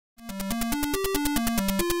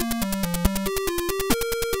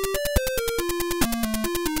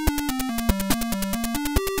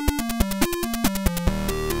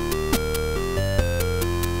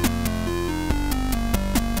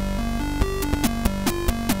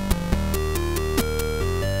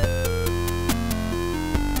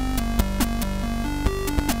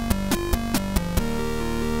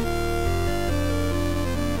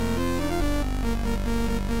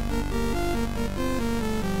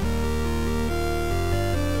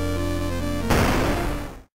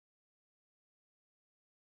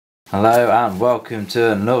Hello and welcome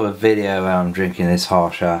to another video where I'm drinking this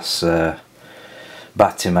harsh ass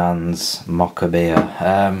Battyman's Mocha beer.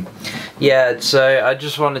 Yeah, so I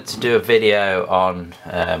just wanted to do a video on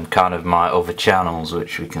kind of my other channels,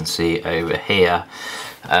 which we can see over here.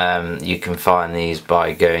 You can find these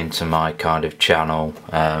by going to my kind of channel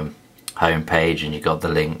homepage, and you got the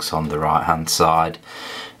links on the right hand side.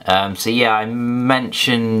 So yeah, I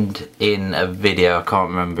mentioned in a video, I can't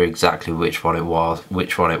remember exactly which one it was,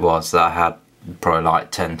 that I had probably like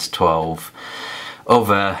 10 to 12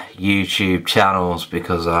 other YouTube channels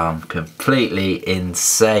because I'm completely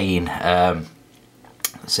insane.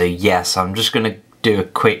 So yes, I'm just going to do a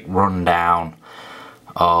quick rundown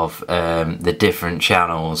of the different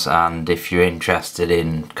channels, and if you're interested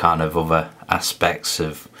in kind of other aspects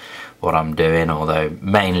of what I'm doing, although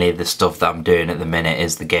mainly the stuff that I'm doing at the minute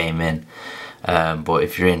is the gaming, but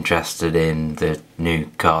if you're interested in the new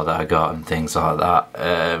car that I got and things like that,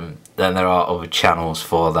 then there are other channels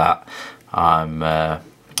for that. I'm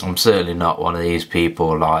certainly not one of these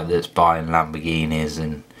people like that's buying Lamborghinis,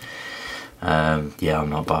 and yeah, I'm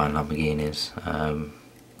not buying Lamborghinis,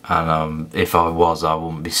 and if I was, I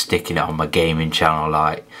wouldn't be sticking it on my gaming channel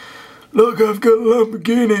like, look, I've got a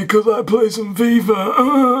Lamborghini because I play some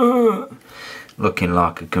FIFA. Looking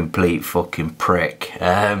like a complete fucking prick.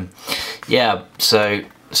 Yeah, so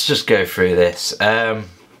let's just go through this.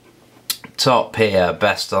 Top here,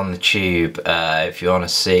 Best on the Tube. If you want to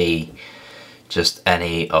see just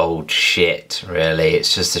any old shit, really,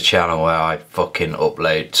 it's just a channel where I fucking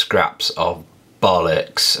upload scraps of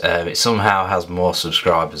bollocks. It somehow has more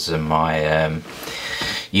subscribers than my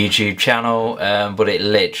YouTube channel, but it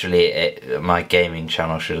literally, my gaming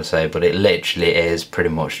channel should I say, but it literally is pretty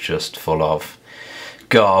much just full of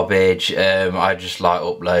garbage. I just like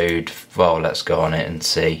upload, well, let's go on it and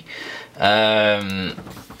see. Might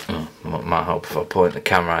help if I point the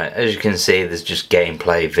camera out. As you can see, there's just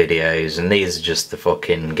gameplay videos, and these are just the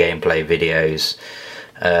fucking gameplay videos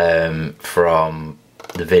from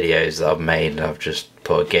the videos that I've made. I've just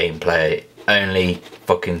put a gameplay only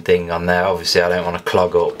fucking thing on there. Obviously I don't want to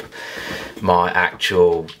clog up my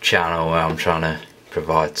actual channel where I'm trying to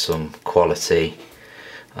provide some quality.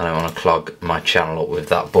 I don't want to clog my channel up with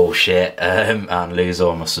that bullshit and lose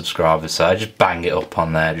all my subscribers, so I just bang it up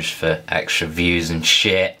on there just for extra views and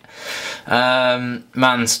shit.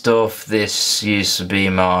 Man Stuff, this used to be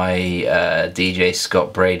my DJ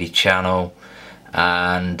Scott Brady channel,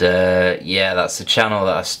 and yeah, that's the channel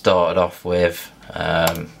that I started off with.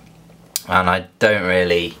 And I don't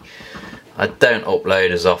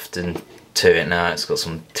upload as often to it now. It's got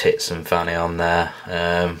some tits and fanny on there,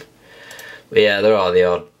 but yeah, there are the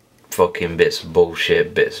odd fucking bits of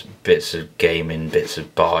bullshit, bits of gaming, bits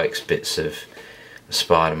of bikes, bits of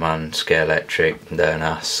Spider-Man, Scalextric, Don't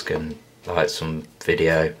Ask, and like some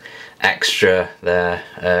video extra there.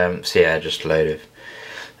 So yeah, just a load of,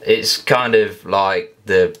 it's kind of like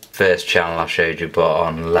the first channel I showed you, but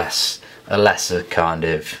on a lesser kind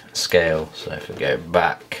of scale. So if we go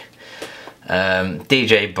back,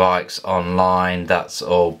 DJ Bikes Online, that's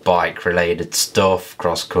all bike related stuff,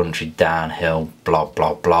 cross country, downhill, blah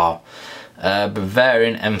blah blah.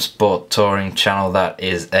 Bavarian M Sport Touring channel, that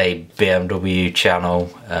is a BMW channel,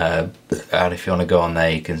 and if you want to go on there,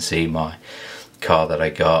 you can see my car that I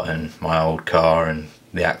got and my old car and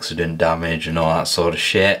the accident damage and all that sort of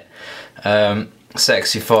shit.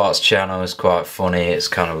 Sexy Farts channel is quite funny. It's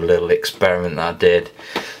kind of a little experiment that I did,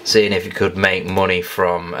 seeing if you could make money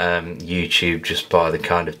from YouTube just by the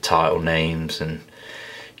kind of title names, and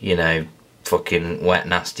you know, fucking wet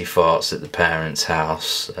nasty farts at the parents'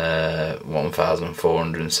 house,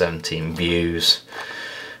 1,417 views.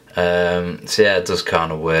 So yeah, it does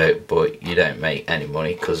kind of work, but you don't make any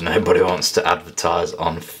money because nobody wants to advertise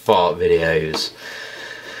on fart videos.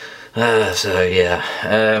 So yeah,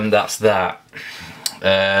 that's that.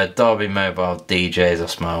 Derby Mobile DJs,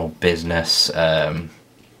 that's my old business, and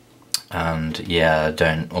yeah, I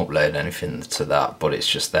don't upload anything to that, but it's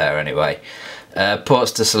just there anyway.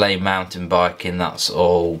 Portes du Soleil mountain biking, that's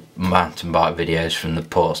all mountain bike videos from the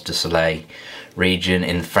Portes du Soleil region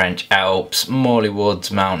in the French Alps. Morley Woods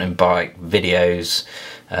mountain bike videos,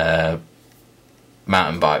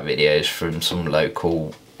 from some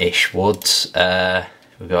local-ish woods.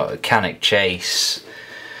 We've got Cannock Chase,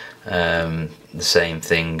 the same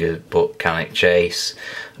thing, but Cannock Chase.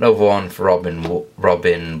 Another one for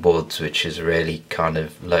Robin Woods, which is a really kind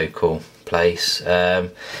of local place.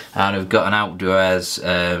 And we've got an outdoors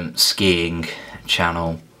skiing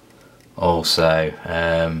channel also.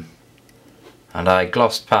 And I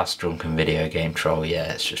glossed past Drunken Video Game Troll.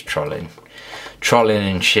 Yeah, it's just trolling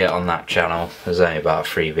and shit on that channel. There's only about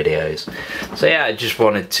 3 videos. So yeah, I just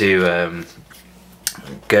wanted to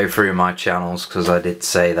go through my channels, because I did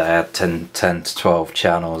say that I had 10 to 12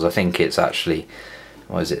 channels. I think it's actually,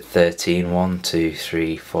 what is it, 13? 1, 2,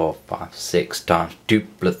 3, 4, 5, 6 times 2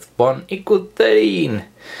 plus 1 equals 13.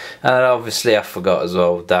 And obviously I forgot as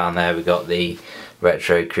well, down there we got the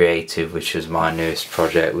Retro Creative, which is my newest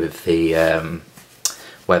project with the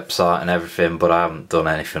website and everything, but I haven't done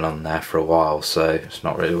anything on there for a while, so it's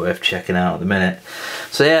not really worth checking out at the minute.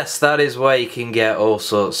 So yes, that is where you can get all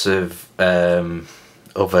sorts of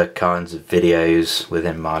other kinds of videos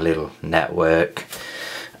within my little network,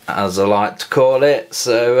 as I like to call it.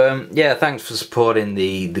 So yeah, thanks for supporting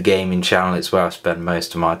the gaming channel. It's where I spend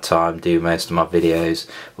most of my time, do most of my videos.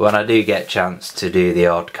 When I do get a chance to do the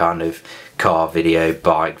odd kind of car video,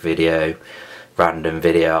 bike video, random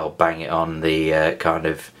video, I'll bang it on the kind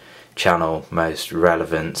of channel most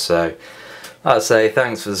relevant. So like I say,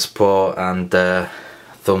 thanks for the support, and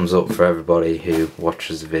thumbs up for everybody who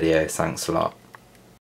watches the video. Thanks a lot.